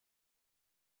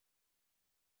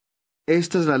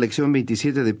Esta es la lección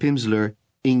 27 de Pimsleur,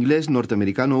 Inglés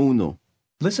Norteamericano 1.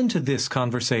 Listen to this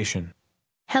conversation.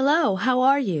 Hello, how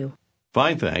are you?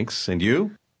 Fine, thanks. And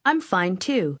you? I'm fine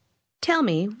too. Tell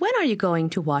me, when are you going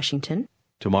to Washington?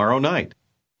 Tomorrow night.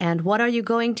 And what are you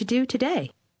going to do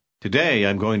today? Today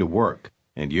I'm going to work.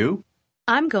 And you?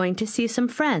 I'm going to see some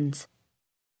friends.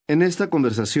 En esta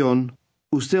conversación,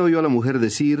 usted oyó a la mujer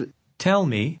decir, Tell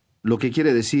me. lo que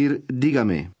quiere decir,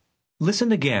 dígame.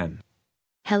 Listen again.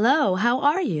 Hello, how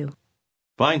are you?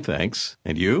 Fine, thanks.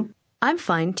 And you? I'm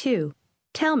fine too.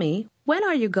 Tell me, when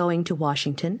are you going to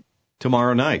Washington?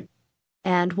 Tomorrow night.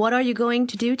 And what are you going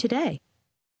to do today?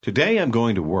 Today I'm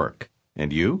going to work.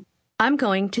 And you? I'm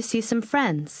going to see some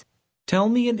friends. Tell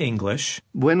me in English.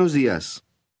 Buenos días.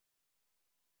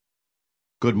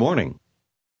 Good morning.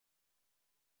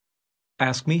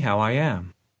 Ask me how I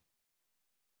am.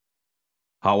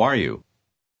 How are you?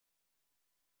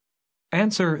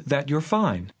 Answer that you're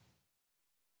fine.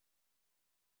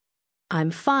 I'm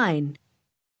fine.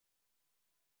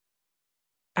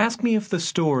 Ask me if the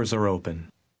stores are open.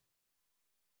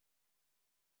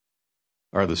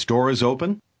 Are the stores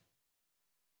open?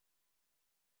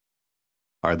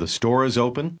 Are the stores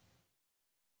open?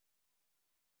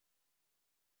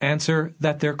 Answer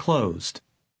that they're closed.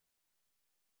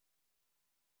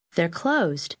 They're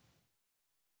closed.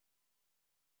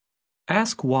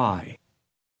 Ask why.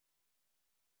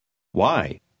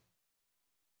 Why?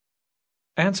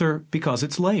 Answer because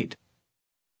it's late.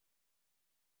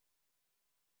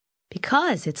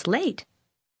 Because it's late.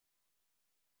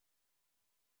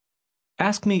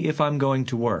 Ask me if I'm going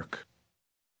to work.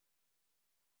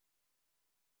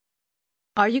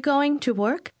 Are you going to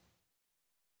work?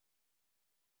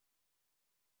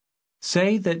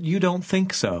 Say that you don't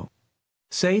think so.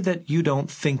 Say that you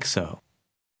don't think so.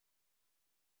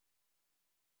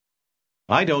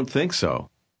 I don't think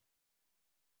so.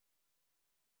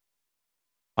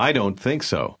 I don't think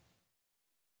so.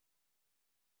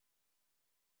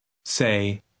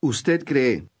 Say, Usted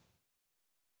cree.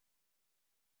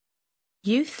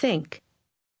 You think.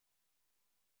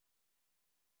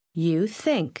 You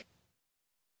think.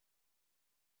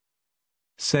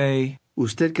 say,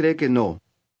 Usted cree que no.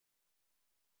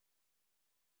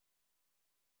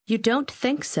 You don't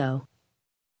think so.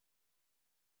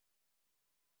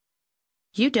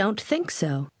 You don't think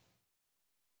so.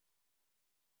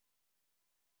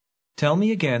 tell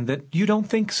me again that you don't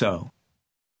think so.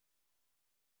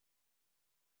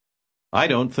 I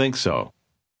don't think so.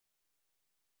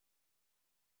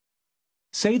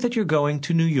 Say that you're going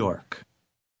to New York.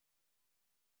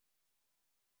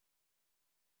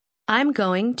 I'm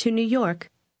going to New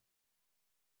York.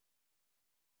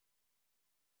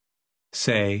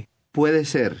 Say, Puede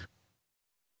ser.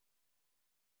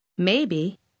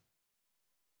 Maybe.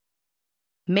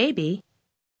 Maybe.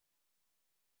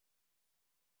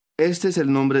 Este es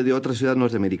el nombre de otra ciudad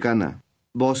norteamericana,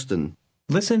 Boston.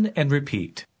 listen and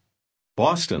repeat.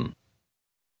 Boston.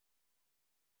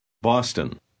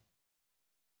 Boston.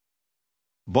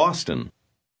 Boston.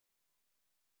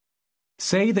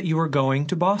 Say that you are going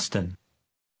to Boston.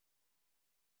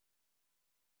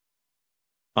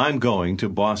 I'm going to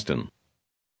Boston.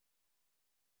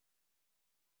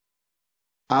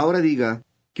 Ahora diga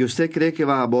que usted cree que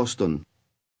va a Boston.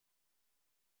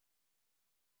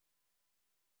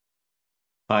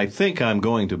 I think I'm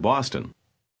going to Boston.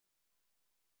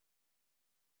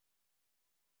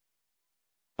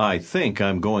 I think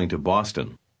I'm going to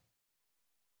Boston.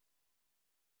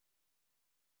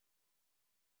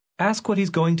 Ask what he's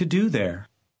going to do there.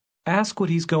 Ask what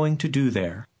he's going to do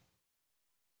there.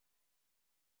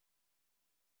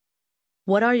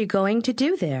 What are you going to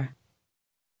do there?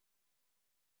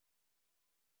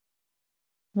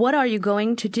 What are you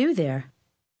going to do there?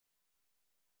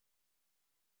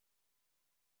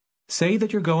 Say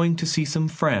that you're going to see some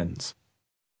friends.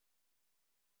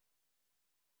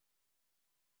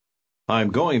 I'm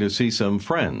going to see some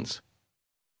friends.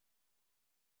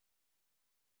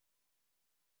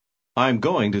 I'm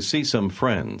going to see some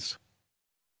friends.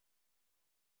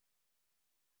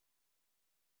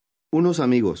 Unos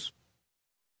amigos.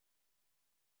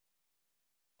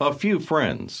 A few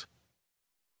friends.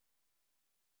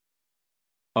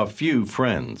 A few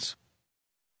friends.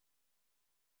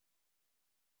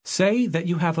 Say that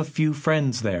you have a few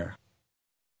friends there.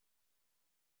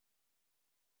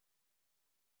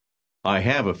 I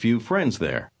have a few friends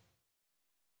there.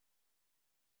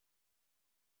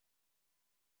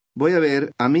 Voy a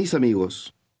ver a mis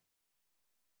amigos.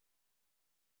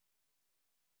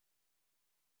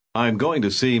 I'm going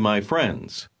to see my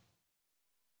friends.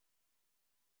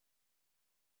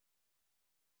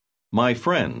 My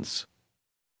friends.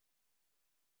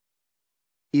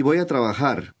 Y voy a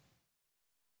trabajar.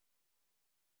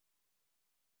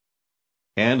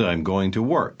 And I'm going to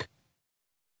work.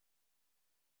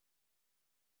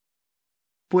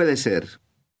 Puede ser.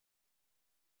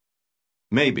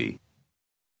 Maybe.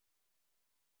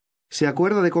 ¿Se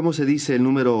acuerda de cómo se dice el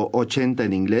número 80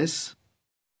 en inglés?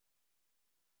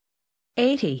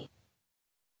 80.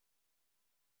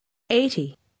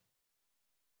 80.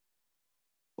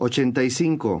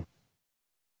 85.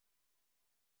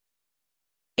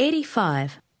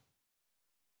 85.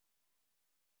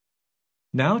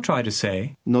 Now try to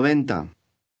say, 90.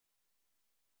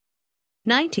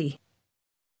 90.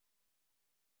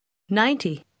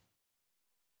 90.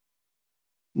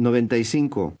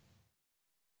 95.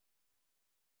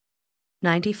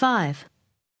 95.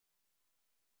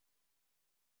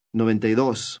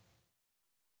 92.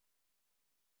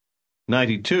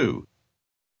 92.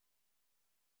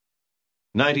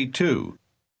 92.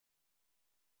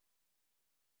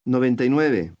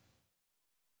 99.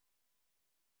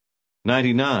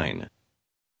 99.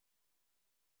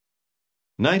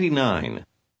 99.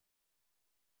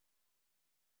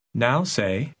 now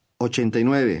say,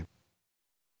 89.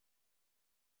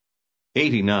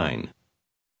 89.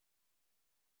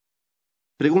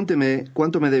 Pregúnteme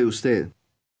cuánto me debe usted.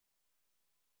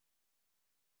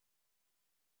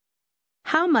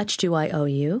 How much do I owe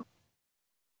you?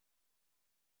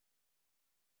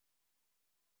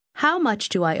 How much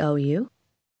do I owe you?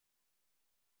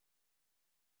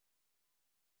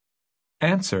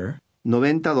 answer,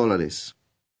 $90.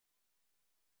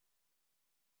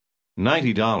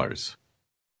 $90.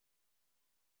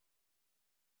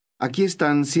 Aquí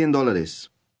están $100.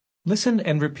 listen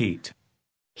and repeat.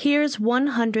 Here's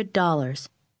 $100.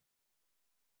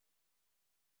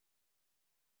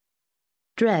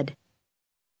 Dread.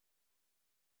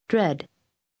 Dread.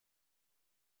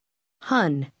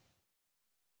 Hun.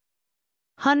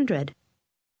 100.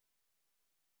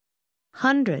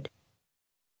 100.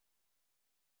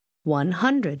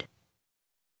 100.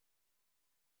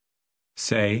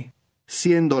 Say,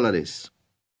 $100.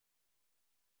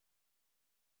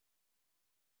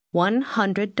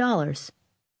 $100.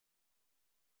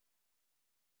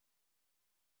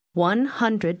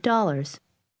 $100.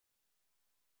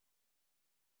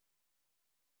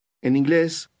 En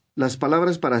inglés, las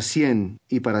palabras para 100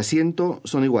 y para 100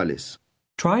 son iguales.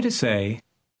 try to say,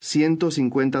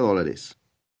 $150.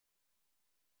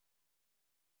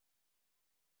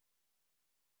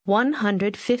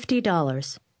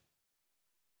 $150.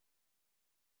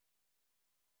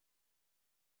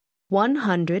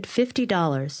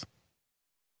 $150.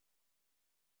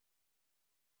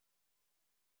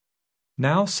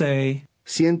 now say,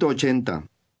 180.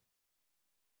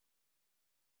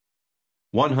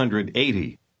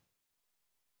 180.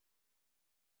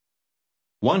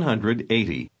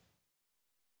 180.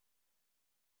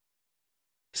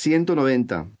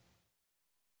 190.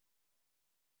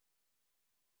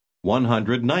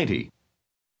 190.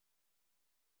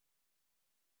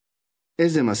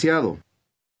 Es demasiado.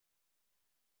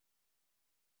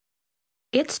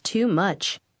 It's too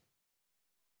much.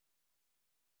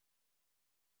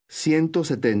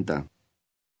 170.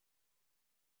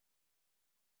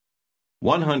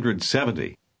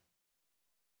 170.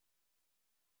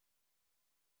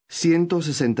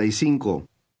 165.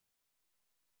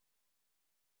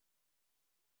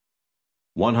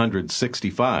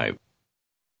 165.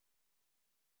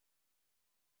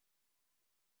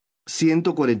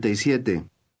 147.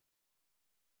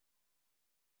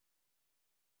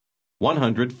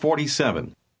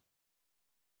 147.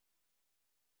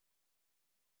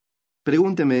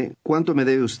 Pregúnteme cuánto me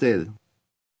debe usted.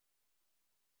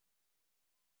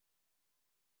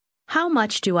 How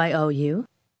much do I owe you?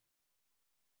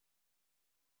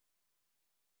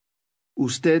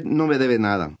 Usted no me debe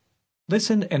nada.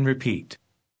 listen and repeat.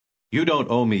 You don't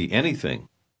owe me anything.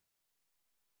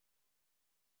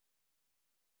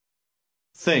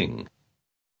 Thing.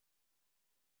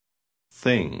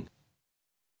 Thing.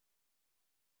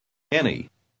 Any.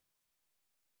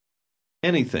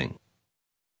 Anything.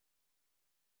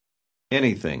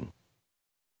 Anything.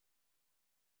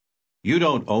 You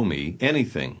don't owe me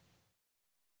anything.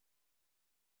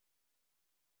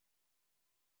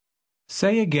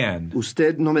 Say again,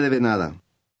 Usted no me debe nada.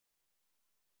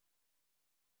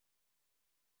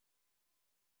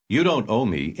 You don't owe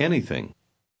me anything.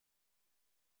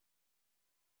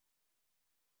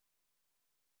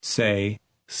 say,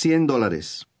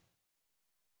 $100.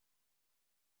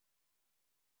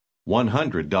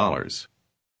 $100.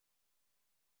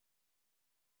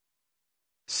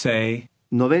 say,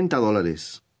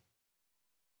 $90.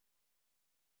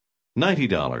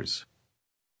 $90.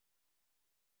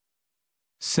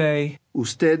 Say,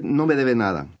 Usted no me debe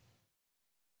nada.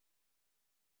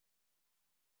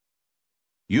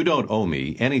 You don't owe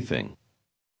me anything.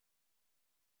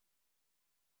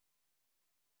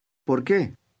 ¿Por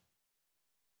qué?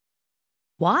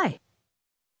 Why?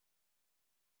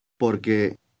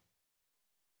 Porque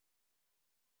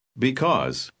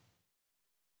Because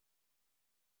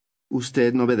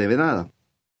usted no me debe nada.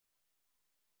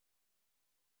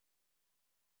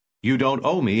 you don't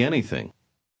owe me anything.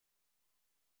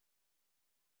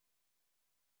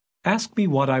 ask me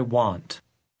what I want.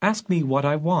 Ask me what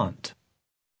I want.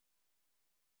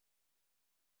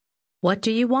 What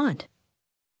do you want?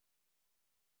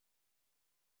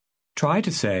 Try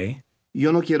to say,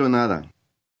 Yo no quiero nada.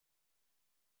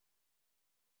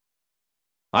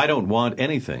 I don't want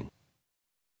anything.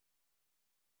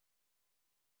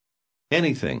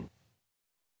 Anything.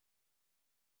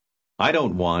 I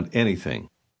don't want anything.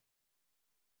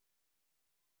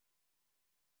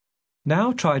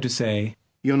 now try to say,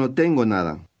 Yo no tengo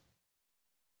nada.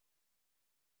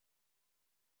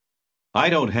 I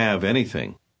don't have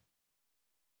anything.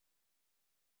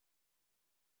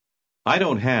 I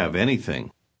don't have anything.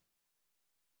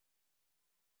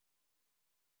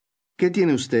 ¿Qué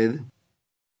tiene usted?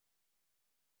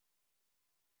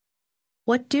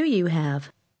 What do you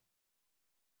have?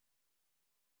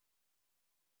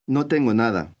 No tengo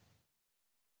nada.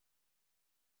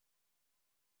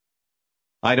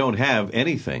 I don't have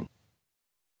anything.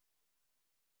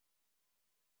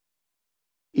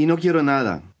 Y no quiero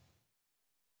nada.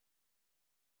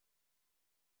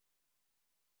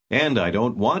 And I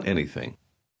don't want anything.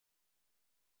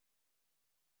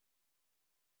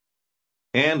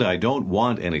 And I don't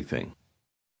want anything.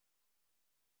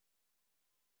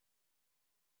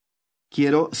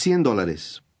 Quiero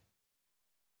 $100.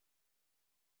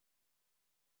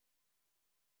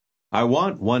 I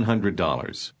want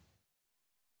 $100.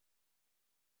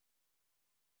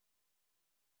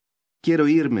 Quiero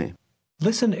irme.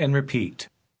 listen and repeat.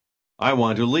 I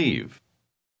want to leave.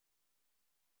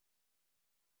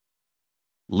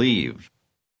 Leave.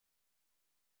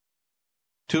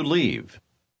 To leave.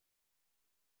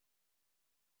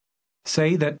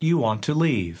 Say that you want to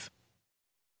leave.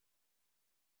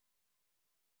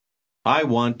 I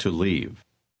want to leave.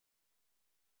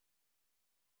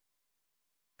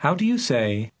 How do you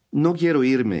say, No quiero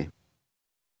irme.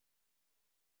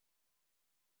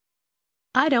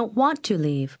 I don't want to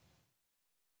leave.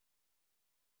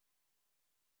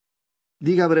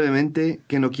 Diga brevemente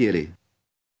que no quiere.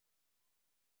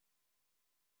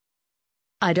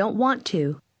 I don't want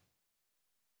to.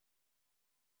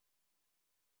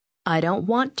 I don't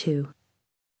want to.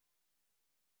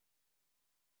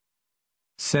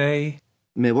 say,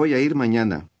 Me voy a ir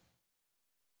mañana.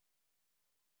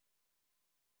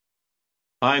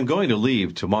 I'm going to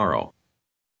leave tomorrow.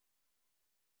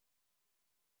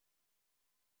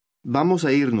 Vamos a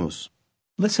irnos.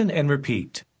 listen and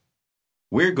repeat.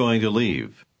 We're going to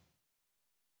leave.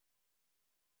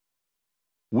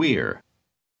 We're.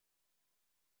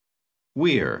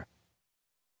 We're.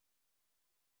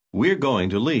 We're going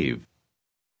to leave.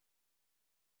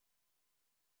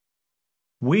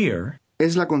 We're,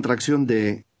 Es la contracción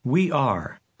de we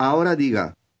are. ahora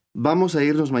diga, vamos a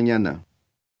irnos mañana.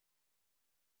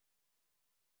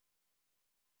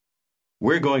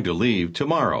 We're going to leave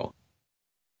tomorrow.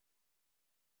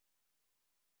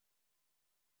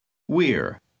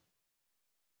 We're.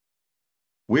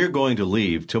 We're going to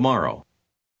leave tomorrow.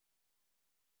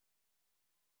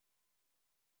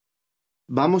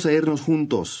 Vamos a irnos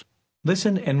juntos.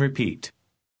 Listen and repeat.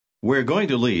 We're going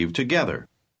to leave together.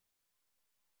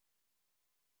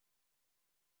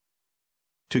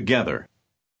 Together.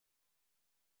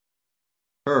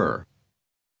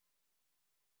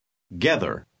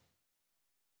 Gather.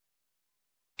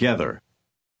 Gather.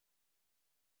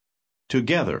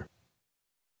 Together.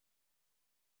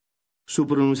 Su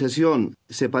pronunciación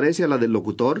se parece a la del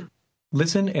locutor.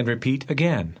 Listen and repeat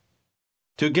again.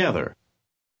 Together.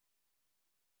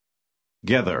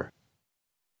 Gather.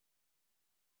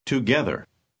 Together.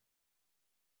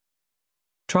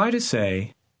 Try to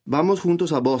say, Vamos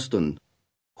juntos a Boston.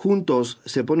 Juntos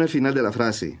se pone al final de la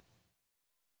frase.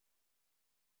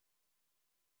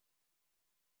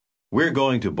 We're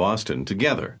going to Boston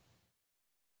together.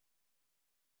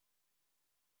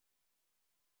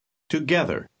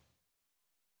 Together.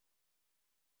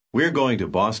 We're going to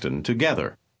Boston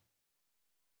together.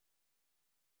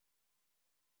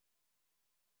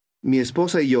 Mi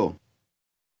esposa y yo.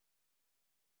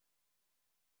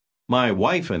 My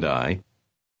wife and I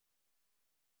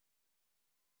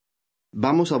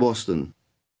Vamos a Boston.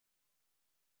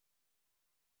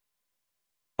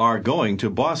 are going to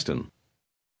Boston.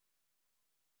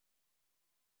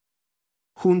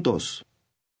 Juntos.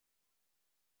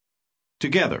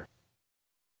 Together.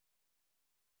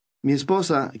 Mi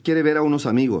esposa quiere ver a unos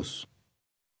amigos.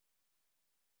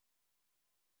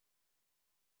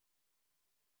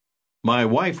 My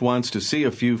wife wants to see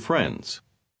a few friends.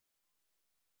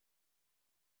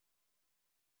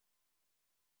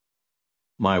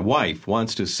 My wife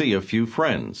wants to see a few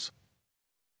friends.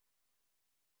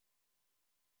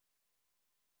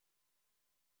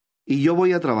 Y yo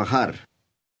voy a trabajar.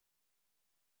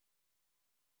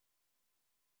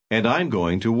 And I'm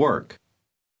going to work.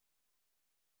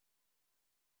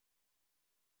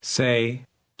 Say,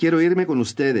 Quiero irme con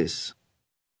ustedes.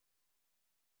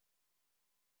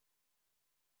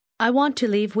 I want to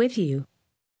leave with you.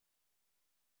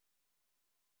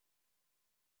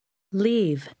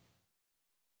 Leave.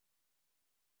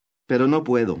 Pero no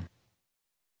puedo.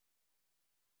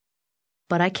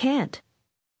 But I can't.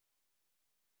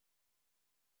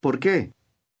 ¿Por qué?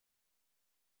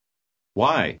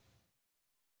 Why?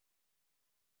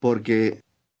 Porque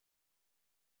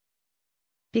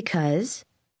Because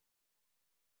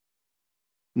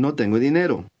no tengo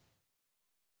dinero.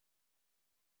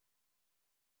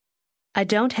 I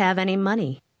don't have any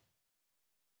money.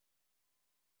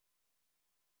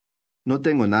 No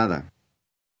tengo nada.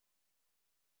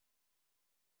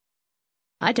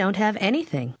 I don't have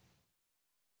anything.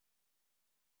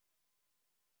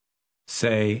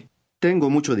 say, Tengo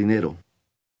mucho dinero.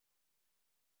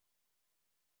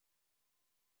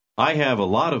 I have a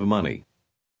lot of money.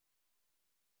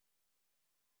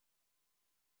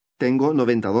 Tengo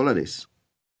 $90.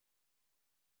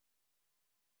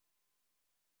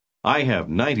 I have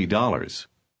 $90.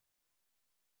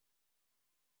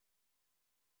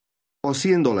 O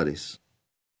 $100.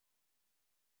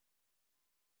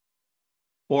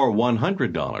 Or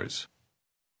 $100.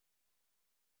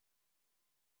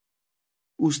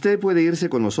 Usted puede irse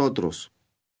con nosotros.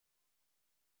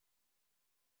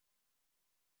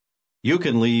 You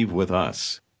can leave with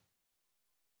us.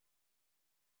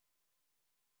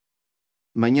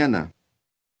 Mañana.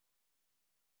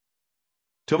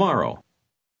 Tomorrow.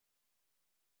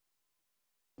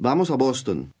 Vamos a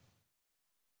Boston.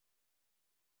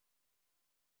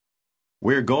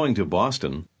 We're going to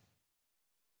Boston.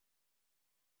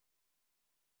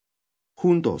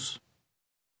 Juntos.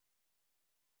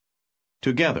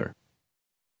 Together.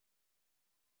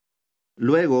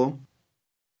 Luego,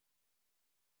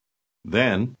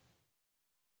 Then,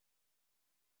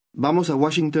 vamos a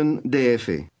Washington,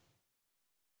 D.F.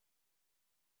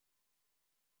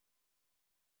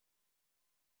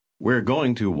 we're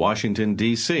going to Washington,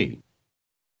 D.C.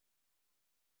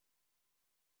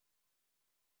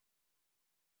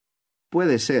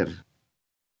 Puede ser.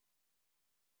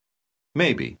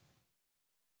 Maybe.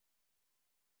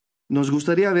 Nos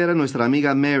gustaría ver a nuestra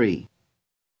amiga Mary.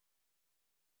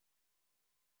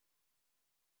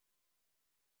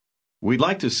 We'd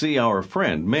like to see our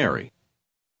friend Mary.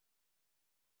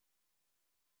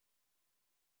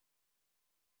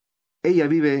 Ella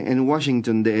vive en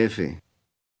Washington, D.F.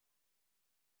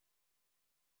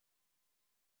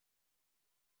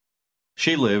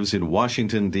 She lives in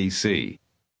Washington, D.C.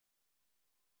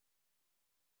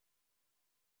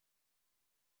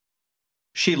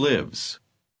 She lives.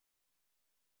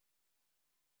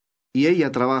 Y ella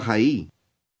trabaja ahí.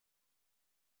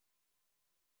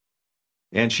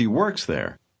 And she works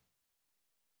there.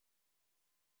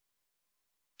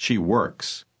 She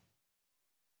works.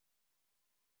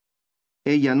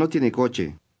 Ella no tiene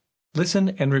coche. listen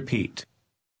and repeat.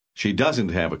 She doesn't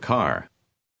have a car.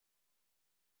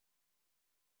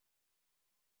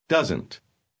 Doesn't.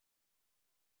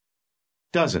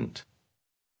 Doesn't.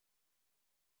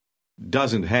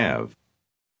 Doesn't have.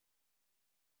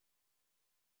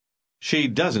 She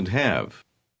doesn't have.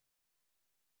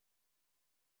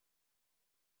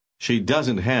 She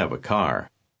doesn't have a car.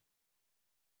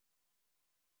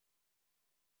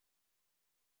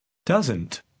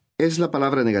 Doesn't. Es la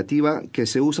palabra negativa que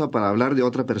se usa para hablar de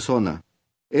otra persona.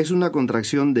 Es una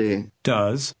contracción de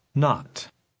Does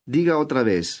not. diga otra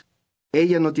vez.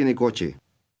 Ella no tiene coche.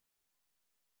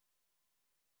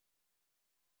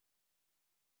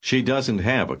 She doesn't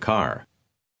have a car.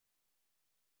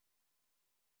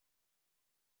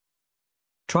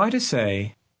 Try to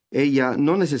say, Ella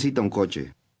no necesita un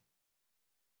coche.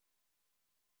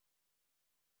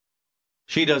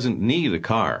 She doesn't need a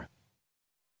car.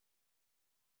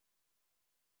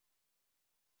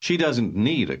 She doesn't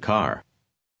need a car.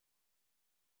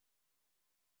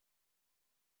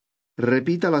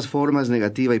 Repita las formas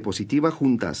negativa y positiva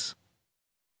juntas.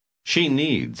 She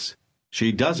needs.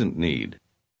 She doesn't need.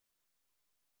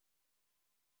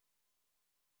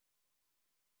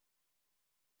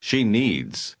 She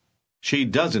needs. She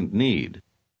doesn't need.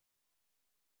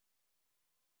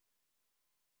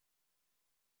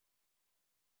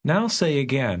 Now say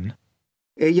again,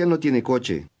 Ella no tiene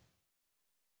coche.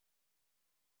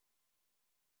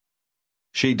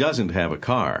 She doesn't have a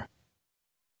car.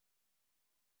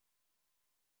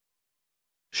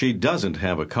 She doesn't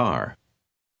have a car.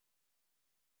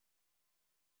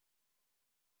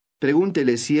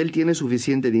 Pregúntele si él tiene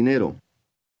suficiente dinero.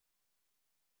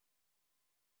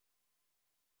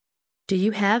 Do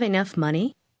you have enough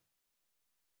money?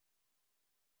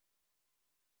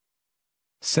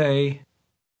 say,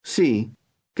 Sí,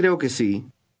 creo que sí.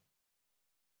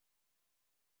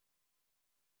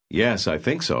 Yes, I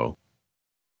think so.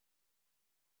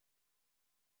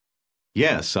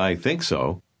 Yes, I think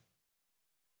so.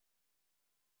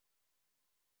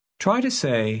 try to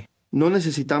say, No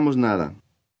necesitamos nada.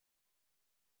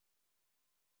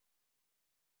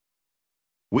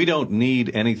 We don't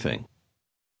need anything.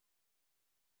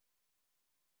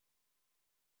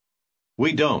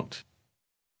 We don't.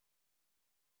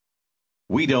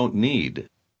 We don't need.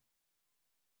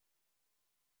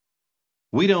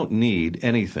 We don't need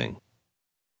anything.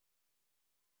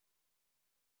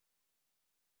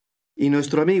 Y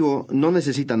nuestro amigo no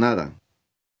necesita nada.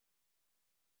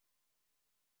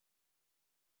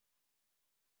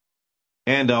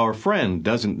 And our friend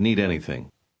doesn't need anything.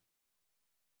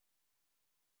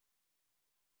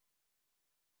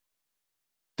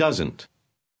 Doesn't.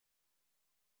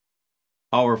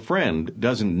 Our friend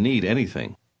doesn't need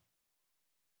anything.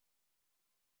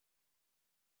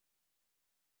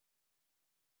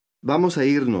 Vamos a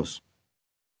irnos.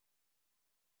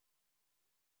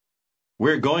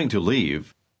 We're going to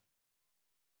leave.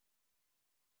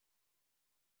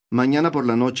 Mañana por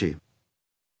la noche.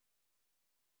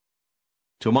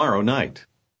 Tomorrow night.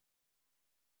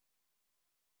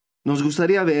 Nos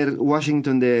gustaría ver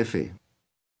Washington DF.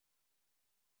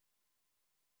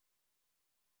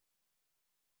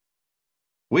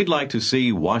 We'd like to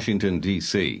see Washington,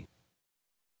 D.C.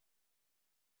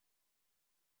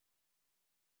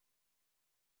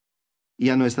 Y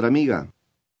a nuestra amiga.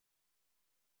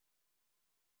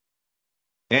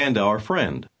 And our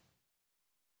friend.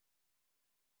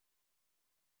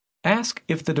 ask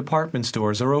if the department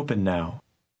stores are open now.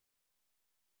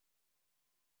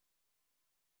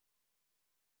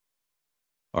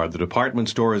 Are the department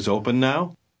stores open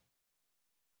now?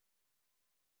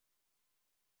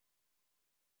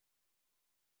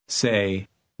 Say,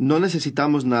 No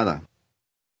necesitamos nada.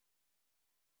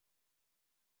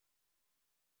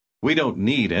 We don't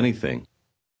need anything.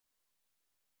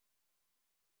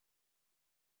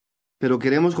 Pero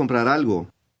queremos comprar algo.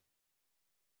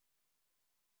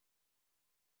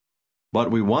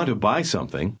 But we want to buy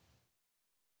something.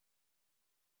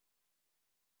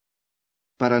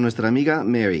 Para nuestra amiga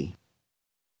Mary.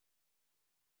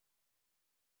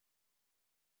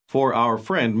 For our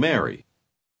friend Mary.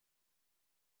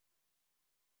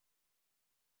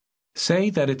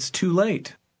 say that it's too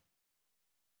late.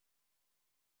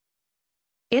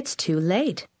 It's too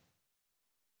late.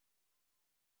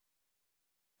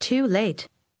 Too late.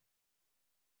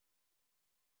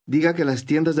 Diga que las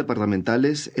tiendas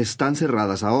departamentales están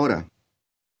cerradas ahora.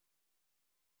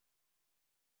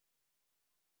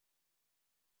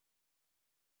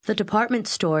 The department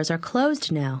stores are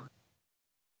closed now.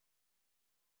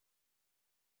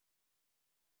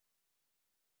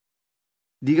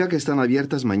 Diga que están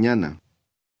abiertas mañana.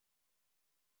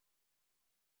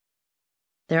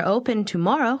 They're open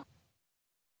tomorrow.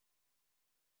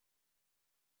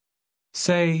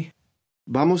 Say,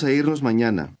 Vamos a irnos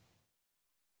mañana.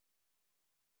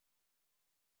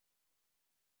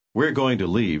 We're going to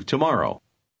leave tomorrow.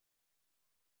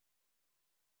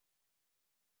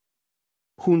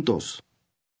 Juntos.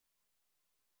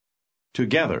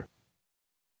 Together.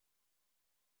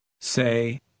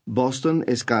 say, Boston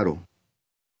es caro.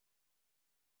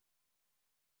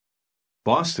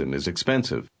 Boston is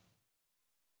expensive.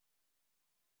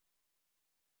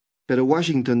 Pero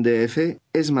Washington DF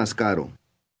es más caro.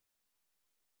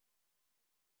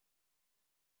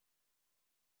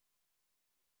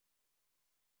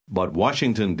 But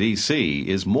Washington, D.C.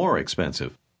 is more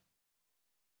expensive.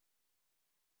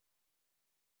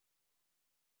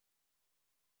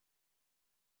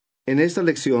 En esta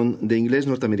lección de Inglés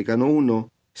Norteamericano 1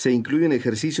 se incluyen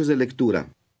ejercicios de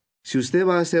lectura. Si usted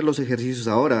va a hacer los ejercicios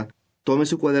ahora, tome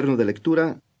su cuaderno de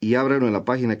lectura y ábralo en la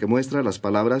página que muestra las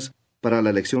palabras para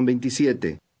la lección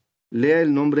 27. Lea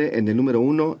el nombre en el número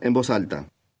 1 en voz alta.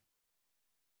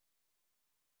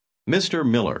 Mr.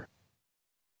 Miller.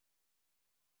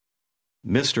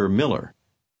 Mr. Miller.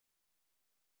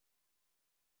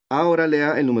 Ahora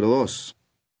lea el número 2.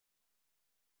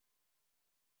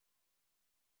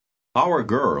 Our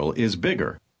girl is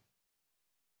bigger.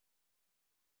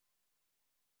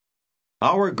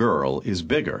 Our girl is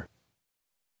bigger.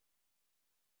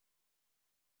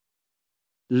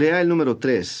 Lea el número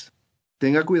 3.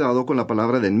 Tenga cuidado con la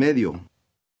palabra de en medio.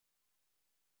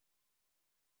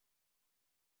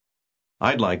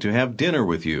 I'd like to have dinner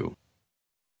with you.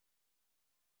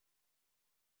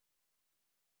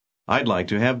 I'd like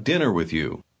to have dinner with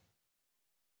you.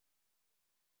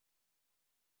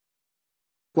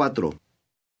 4.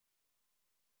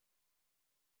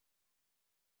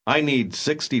 I need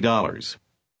 $60.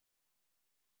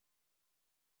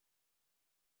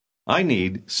 I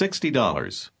need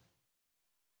 $60.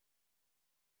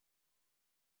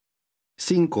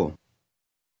 5.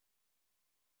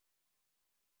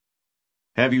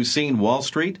 Have you seen Wall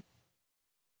Street?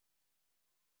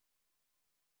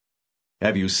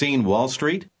 Have you seen Wall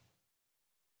Street?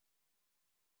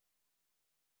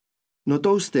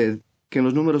 ¿Notó usted que en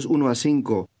los números 1 a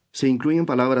 5 se incluyen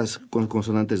palabras con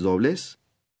consonantes dobles?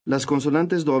 Las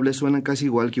consonantes dobles suenan casi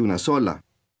igual que una sola,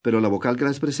 pero la vocal que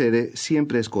las precede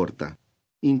siempre es corta.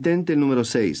 Intente el número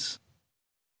 6.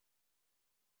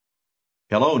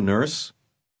 Hello, nurse.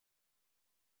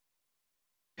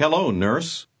 Hello,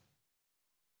 nurse.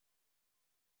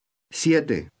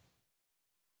 7.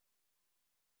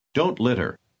 Don't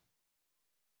litter.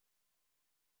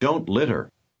 Don't litter.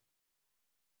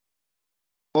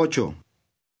 8.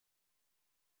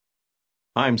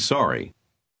 I'm sorry.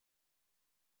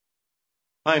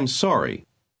 I'm sorry.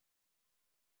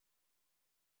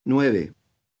 9.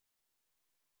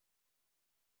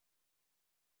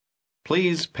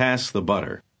 Please pass the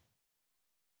butter.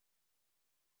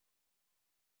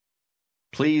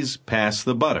 Please pass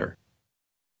the butter.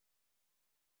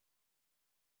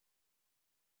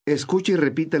 Escuche y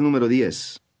repita el número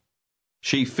 10.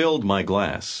 She filled my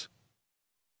glass.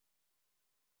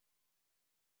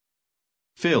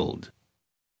 Filled.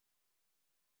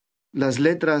 Las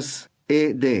letras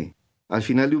ed al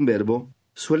final de un verbo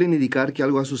suelen indicar que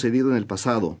algo ha sucedido en el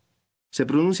pasado. Se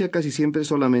pronuncia casi siempre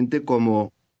solamente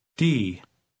como D.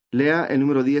 Lea el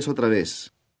número 10 otra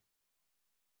vez.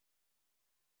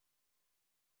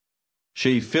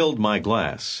 She filled my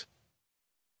glass.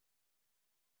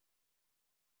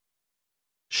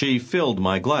 She filled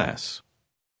my glass.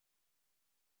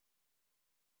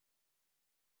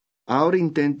 Ahora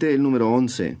intente el número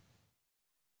 11.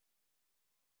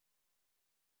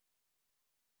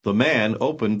 The man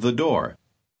opened the door.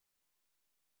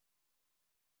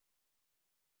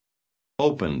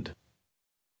 Opened.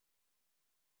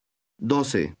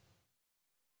 12.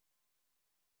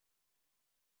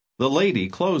 The lady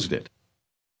closed it.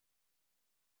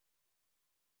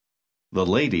 The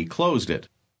lady closed it.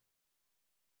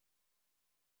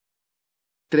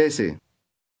 13.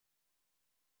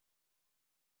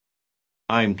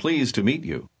 I'm pleased to meet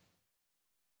you.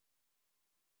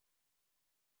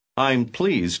 I'm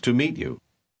pleased to meet you.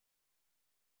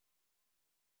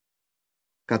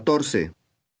 14.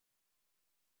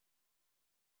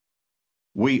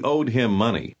 We owed him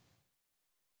money.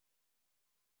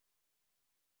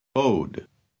 Owed.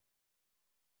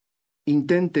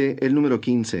 Intente el número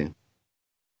 15.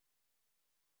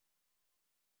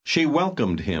 She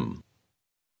welcomed him.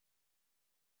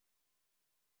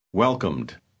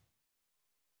 Welcomed.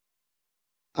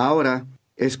 Ahora,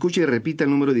 escuche y repita el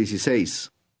número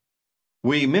 16.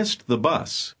 We missed the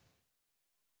bus.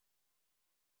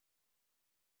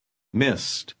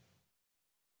 Missed.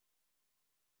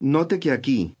 Note que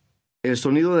aquí, el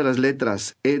sonido de las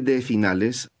letras ed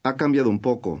finales ha cambiado un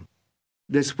poco.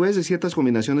 Después de ciertas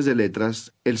combinaciones de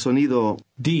letras, el sonido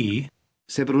D.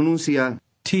 se pronuncia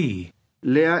T.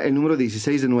 Lea el número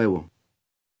 16 de nuevo.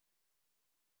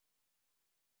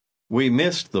 We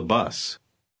missed the bus.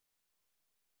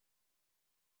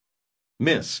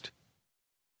 Missed.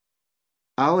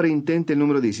 Ahora intente el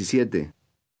número 17.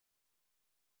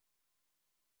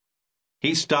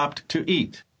 He stopped to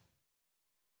eat.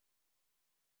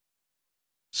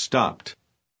 Stopped.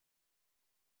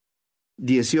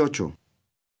 18.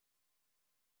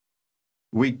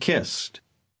 We kissed.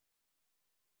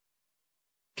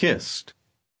 Kissed.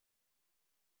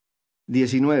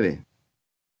 19.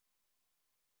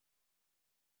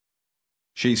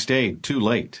 She stayed too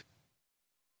late.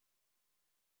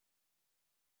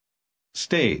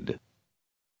 Stayed.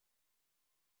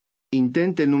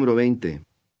 Intente el número 20.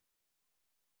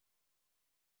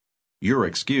 You're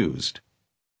excused.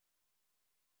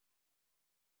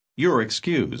 You're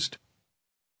excused.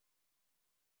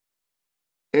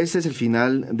 Este es el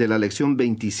final de la lección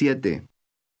 27.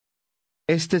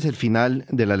 Este es el final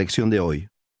de la lección de hoy.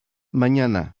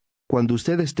 Mañana, cuando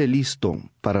usted esté listo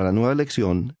para la nueva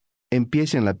lección,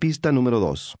 Empiece en la pista número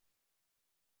 2.